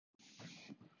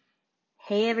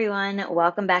Hey everyone,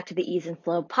 welcome back to the Ease and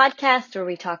Flow podcast where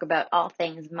we talk about all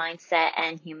things mindset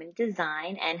and human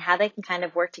design and how they can kind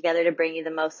of work together to bring you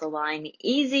the most aligned,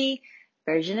 easy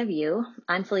version of you.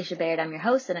 I'm Felicia Baird, I'm your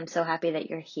host, and I'm so happy that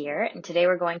you're here. And today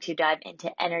we're going to dive into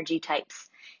energy types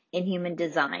in human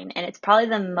design. And it's probably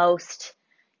the most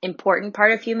important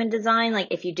part of human design. Like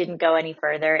if you didn't go any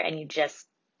further and you just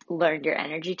learned your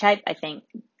energy type, I think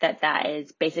that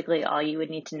is basically all you would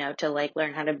need to know to like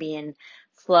learn how to be in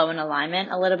flow and alignment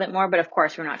a little bit more. But of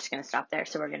course, we're not just going to stop there.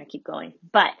 So we're going to keep going.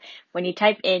 But when you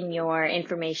type in your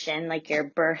information, like your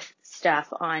birth stuff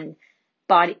on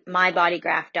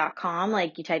mybodygraph.com,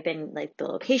 like you type in like the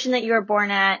location that you were born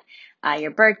at,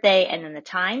 your birthday, and then the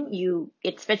time,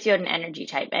 it spits you out an energy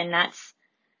type. And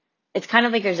it's kind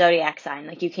of like your zodiac sign.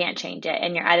 Like you can't change it.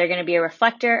 And you're either going to be a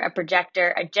reflector, a projector,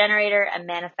 a generator, a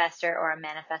manifester, or a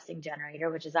manifesting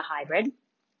generator, which is a hybrid.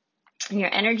 And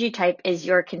your energy type is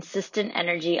your consistent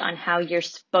energy on how you're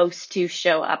supposed to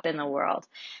show up in the world.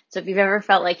 So if you've ever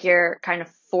felt like you're kind of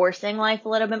forcing life a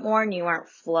little bit more and you aren't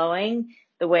flowing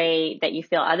the way that you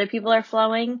feel other people are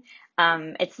flowing,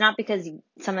 it's not because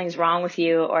something's wrong with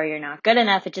you or you're not good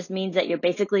enough. It just means that you're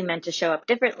basically meant to show up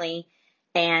differently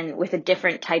and with a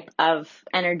different type of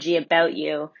energy about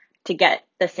you to get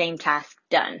the same task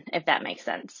done, if that makes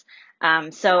sense.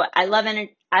 So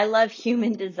I love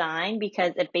human design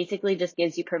because it basically just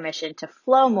gives you permission to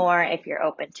flow more if you're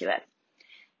open to it.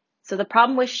 So the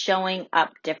problem with showing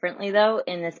up differently though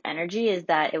in this energy is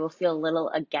that it will feel a little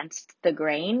against the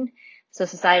grain. So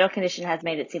societal condition has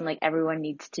made it seem like everyone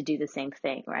needs to do the same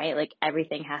thing, right? Like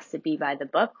everything has to be by the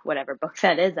book, whatever book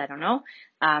that is, I don't know.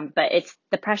 But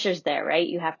the pressure's there, right?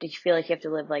 You have to feel like you have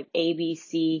to live like A, B,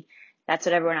 C. That's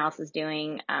what everyone else is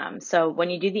doing. So when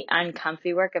you do the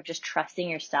uncomfy work of just trusting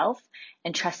yourself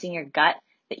and trusting your gut,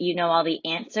 that you know all the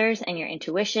answers and your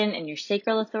intuition and your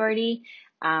sacral authority,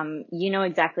 you know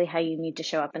exactly how you need to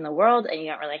show up in the world and you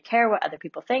don't really care what other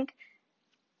people think.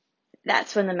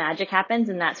 That's when the magic happens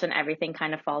and that's when everything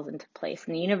kind of falls into place.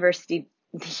 And the universe, oh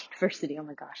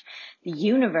my gosh, the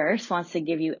universe wants to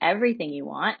give you everything you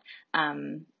want.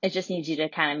 It just needs you to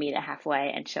kind of meet it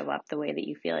halfway and show up the way that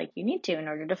you feel like you need to in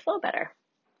order to flow better.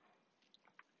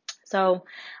 So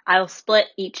I'll split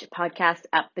each podcast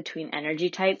up between energy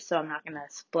types. So I'm not going to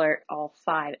split all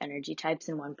 5 energy types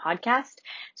in one podcast.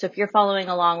 So if you're following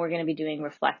along, we're going to be doing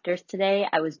reflectors today.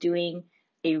 I was doing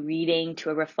a reading to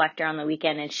a reflector on the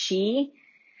weekend and she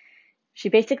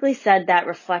basically said that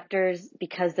reflectors,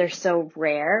 because they're so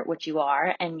rare, which you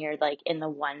are, and you're like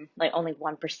only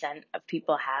 1% of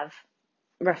people have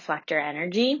reflector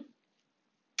energy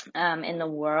in the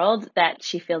world, that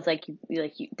she feels like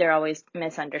they're always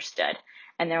misunderstood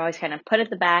and they're always kind of put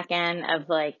at the back end of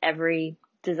like every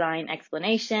design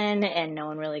explanation and no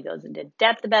one really goes into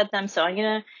depth about them. So I'm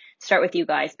going to start with you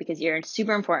guys because you're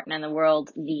super important and the world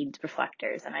needs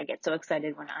reflectors. And I get so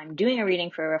excited when I'm doing a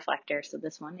reading for a reflector. So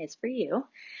this one is for you.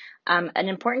 An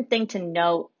important thing to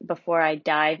note before I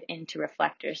dive into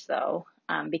reflectors though,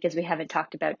 because we haven't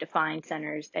talked about defined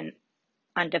centers and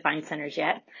undefined centers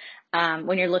yet.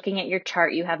 When you're looking at your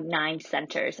chart, you have 9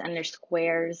 centers and there's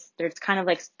squares. There's kind of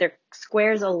like they're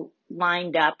squares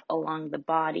lined up along the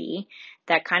body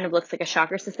that kind of looks like a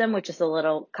chakra system, which is a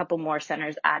little couple more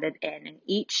centers added in. And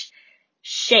each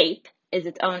shape is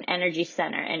its own energy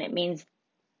center. And it means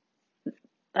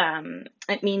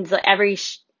that every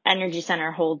energy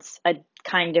center holds a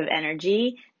kind of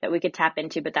energy that we could tap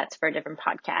into, but that's for a different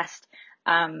podcast.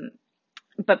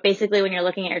 But basically when you're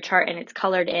looking at your chart and it's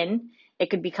colored in, it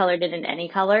could be colored in any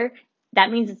color. That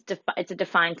means it's a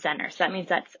defined center. So that means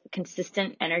that's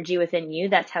consistent energy within you.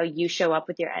 That's how you show up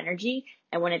with your energy.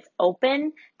 And when it's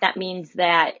open, that means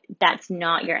that that's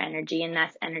not your energy and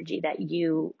that's energy that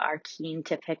you are keen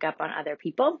to pick up on other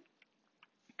people.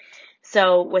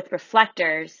 So with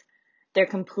reflectors, they're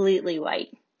completely white.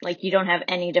 Like you don't have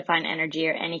any defined energy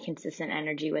or any consistent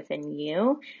energy within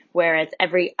you, whereas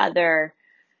every other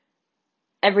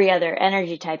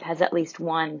energy type has at least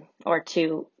 1 or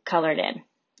 2 colored in.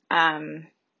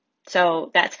 So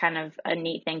that's kind of a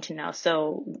neat thing to know.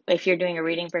 So if you're doing a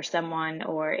reading for someone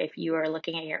or if you are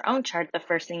looking at your own chart, the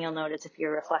first thing you'll notice if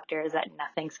you're a reflector is that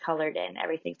nothing's colored in.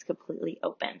 Everything's completely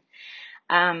open.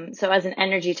 So as an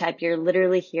energy type, you're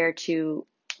literally here to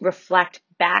reflect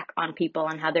back on people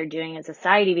and how they're doing in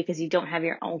society because you don't have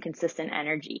your own consistent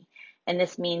energy. And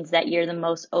this means that you're the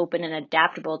most open and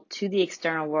adaptable to the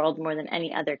external world more than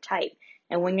any other type.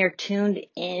 And when you're tuned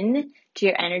in to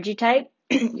your energy type,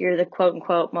 you're the quote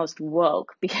unquote most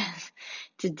woke because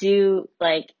you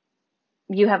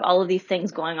have all of these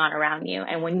things going on around you.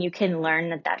 And when you can learn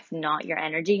that that's not your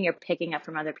energy and you're picking up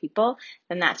from other people,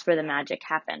 then that's where the magic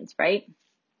happens, right?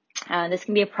 This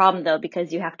can be a problem though,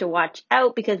 because you have to watch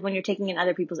out, because when you're taking in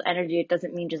other people's energy, it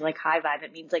doesn't mean just like high vibe.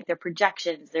 It means like their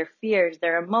projections, their fears,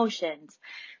 their emotions.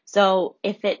 So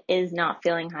if it is not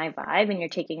feeling high vibe and you're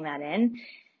taking that in,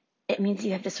 it means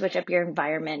you have to switch up your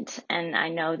environment. And I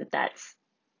know that that's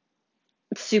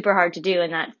super hard to do.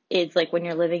 And that is like when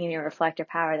you're living in your reflective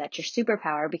power, that's your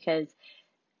superpower, because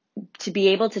to be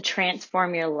able to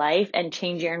transform your life and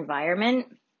change your environment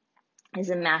is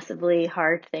a massively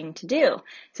hard thing to do.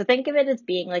 So think of it as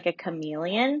being like a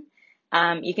chameleon.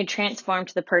 You can transform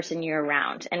to the person you're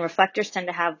around. And reflectors tend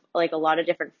to have like a lot of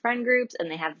different friend groups, and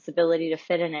they have this ability to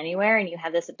fit in anywhere. And you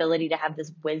have this ability to have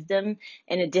this wisdom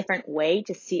in a different way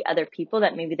to see other people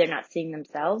that maybe they're not seeing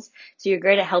themselves. So you're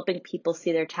great at helping people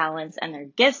see their talents and their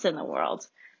gifts in the world.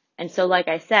 And so, like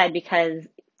I said, because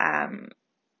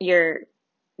you're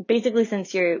basically,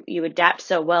 since you adapt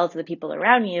so well to the people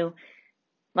around you,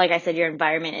 like I said, your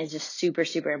environment is just super,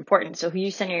 super important. So who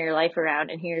you center your life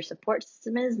around and who your support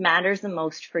system is matters the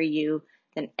most for you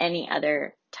than any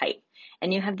other type.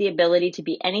 And you have the ability to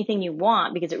be anything you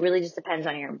want, because it really just depends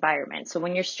on your environment. So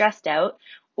when you're stressed out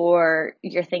or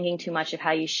you're thinking too much of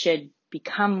how you should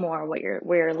become more, where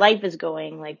your life is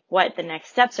going, like what the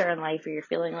next steps are in life, or you're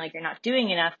feeling like you're not doing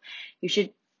enough,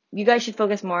 you guys should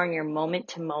focus more on your moment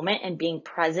to moment and being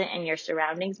present in your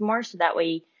surroundings more. So that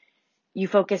way you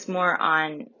focus more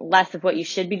on less of what you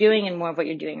should be doing and more of what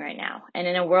you're doing right now. And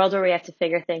in a world where we have to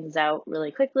figure things out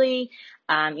really quickly,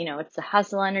 it's the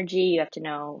hustle energy. You have to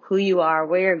know who you are,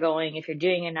 where you're going, if you're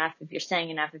doing enough, if you're saying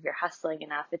enough, if you're hustling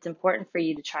enough. It's important for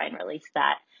you to try and release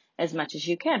that as much as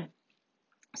you can.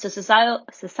 So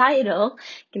societal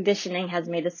conditioning has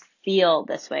made us feel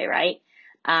this way, right?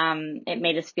 It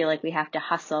made us feel like we have to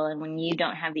hustle. And when you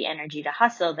don't have the energy to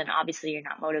hustle, then obviously you're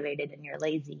not motivated and you're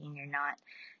lazy and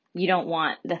you don't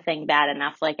want the thing bad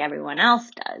enough like everyone else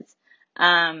does.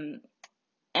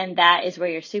 And that is where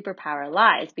your superpower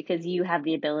lies, because you have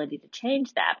the ability to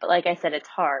change that. But like I said, it's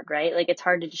hard, right? Like it's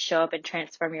hard to just show up and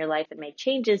transform your life and make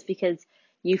changes because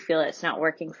you feel it's not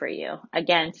working for you.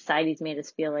 Again, society's made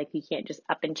us feel like you can't just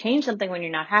up and change something when you're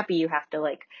not happy. You have to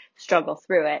like struggle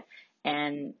through it.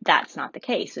 And that's not the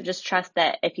case. So just trust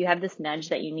that if you have this nudge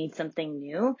that you need something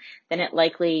new, then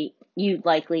you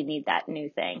likely need that new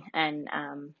thing. And,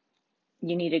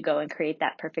 you need to go and create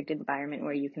that perfect environment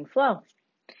where you can flow.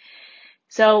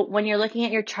 So when you're looking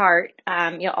at your chart,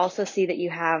 you'll also see that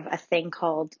you have a thing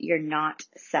called your not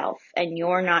self, and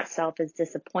your not self is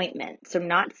disappointment. So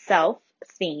not self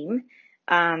theme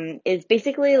is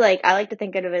basically like, I like to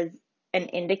think of it as an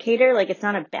indicator. Like it's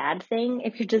not a bad thing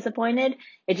if you're disappointed.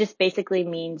 It just basically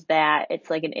means that it's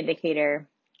like an indicator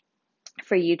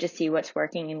for you to see what's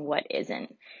working and what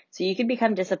isn't. So you can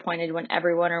become disappointed when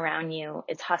everyone around you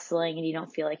is hustling and you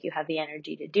don't feel like you have the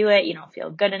energy to do it. You don't feel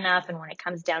good enough. And when it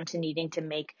comes down to needing to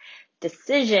make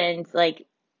decisions, like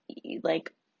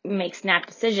make snap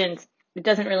decisions, it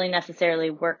doesn't really necessarily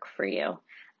work for you.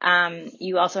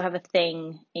 You also have a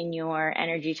thing in your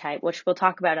energy type, which we'll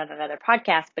talk about on another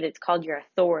podcast, but it's called your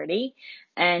authority,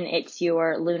 and it's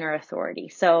your lunar authority.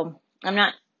 So I'm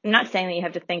not saying that you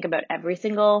have to think about every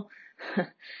single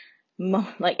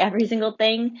like every single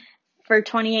thing for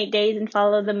 28 days and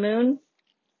follow the moon.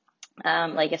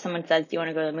 Like if someone says, do you want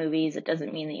to go to the movies? It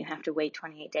doesn't mean that you have to wait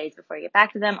 28 days before you get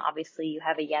back to them. Obviously you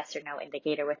have a yes or no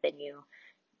indicator within you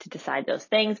to decide those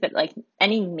things, but like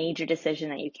any major decision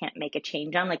that you can't make a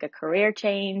change on, like a career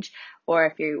change, or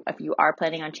if you are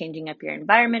planning on changing up your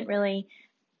environment really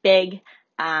big,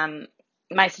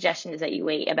 my suggestion is that you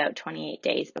wait about 28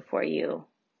 days before you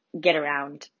get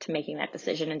around to making that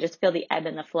decision, and just feel the ebb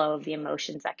and the flow of the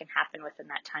emotions that can happen within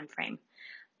that time frame.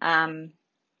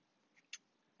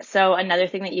 So another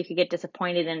thing that you could get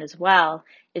disappointed in as well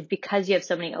is, because you have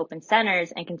so many open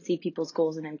centers and can see people's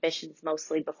goals and ambitions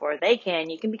mostly before they can,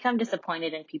 you can become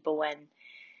disappointed in people when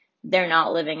they're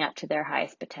not living up to their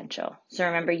highest potential. So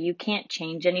remember, you can't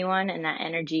change anyone, and that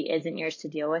energy isn't yours to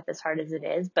deal with, as hard as it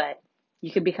is, but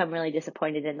you could become really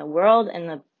disappointed in the world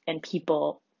and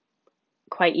people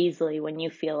quite easily when you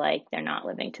feel like they're not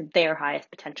living to their highest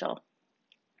potential.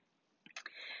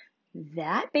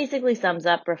 That basically sums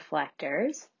up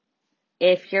reflectors.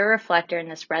 If you're a reflector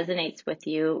and this resonates with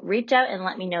you, reach out and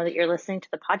let me know that you're listening to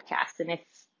the podcast. And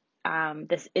if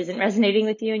this isn't resonating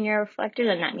with you and you're a reflector,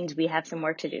 then that means we have some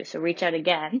work to do. So reach out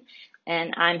again,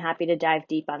 and I'm happy to dive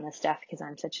deep on this stuff because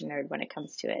I'm such a nerd when it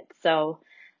comes to it. So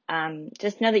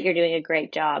just know that you're doing a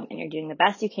great job and you're doing the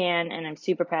best you can, and I'm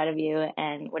super proud of you,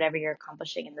 and whatever you're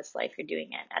accomplishing in this life, you're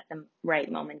doing it at the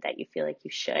right moment that you feel like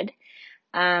you should.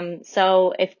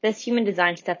 So if this human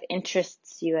design stuff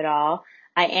interests you at all,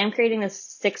 I am creating a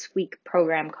 6-week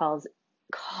program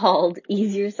called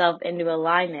Ease Yourself into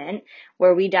Alignment,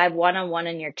 where we dive one-on-one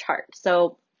in your chart.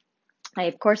 So I,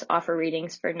 of course, offer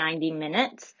readings for 90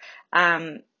 minutes.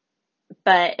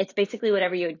 But it's basically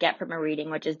whatever you would get from a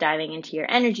reading, which is diving into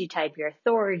your energy type, your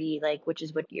authority, like which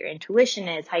is what your intuition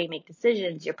is, how you make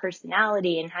decisions, your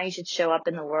personality, and how you should show up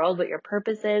in the world, what your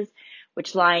purpose is,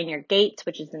 which lie in your gates,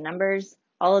 which is the numbers,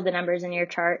 all of the numbers in your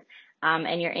chart,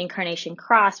 and your incarnation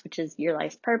cross, which is your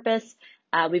life's purpose.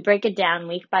 We break it down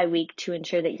week by week to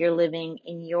ensure that you're living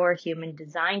in your human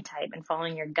design type and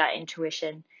following your gut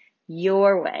intuition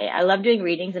your way. I love doing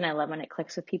readings, and I love when it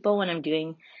clicks with people when I'm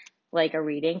doing like a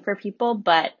reading for people,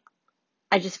 but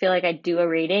I just feel like I do a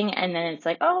reading and then it's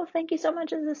like, oh, thank you so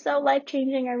much. This is so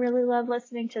life-changing. I really love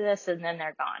listening to this. And then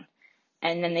they're gone.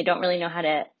 And then they don't really know how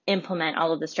to implement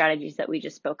all of the strategies that we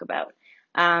just spoke about.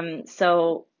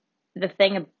 So the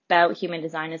thing about human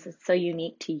design is it's so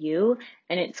unique to you,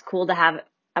 and it's cool to have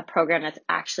a program that's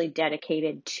actually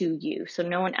dedicated to you. So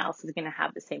no one else is going to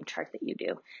have the same chart that you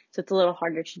do. So it's a little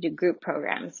harder to do group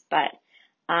programs, but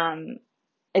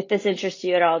if this interests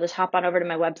you at all, just hop on over to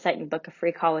my website and book a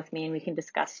free call with me, and we can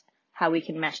discuss how we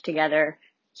can mesh together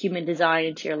human design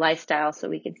into your lifestyle so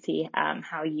we can see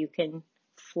how you can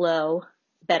flow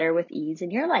better with ease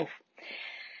in your life.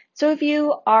 So if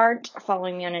you aren't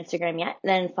following me on Instagram yet,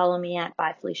 then follow me at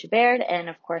by Felicia Baird. And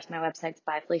of course, my website's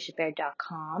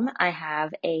byfeliciabaird.com. I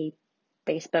have a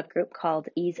Facebook group called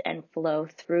Ease and Flow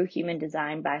Through Human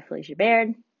Design by Felicia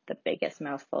Baird, the biggest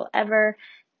mouthful ever.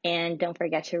 And don't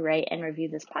forget to rate and review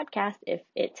this podcast if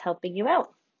it's helping you out.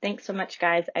 Thanks so much,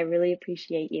 guys. I really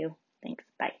appreciate you. Thanks.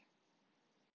 Bye.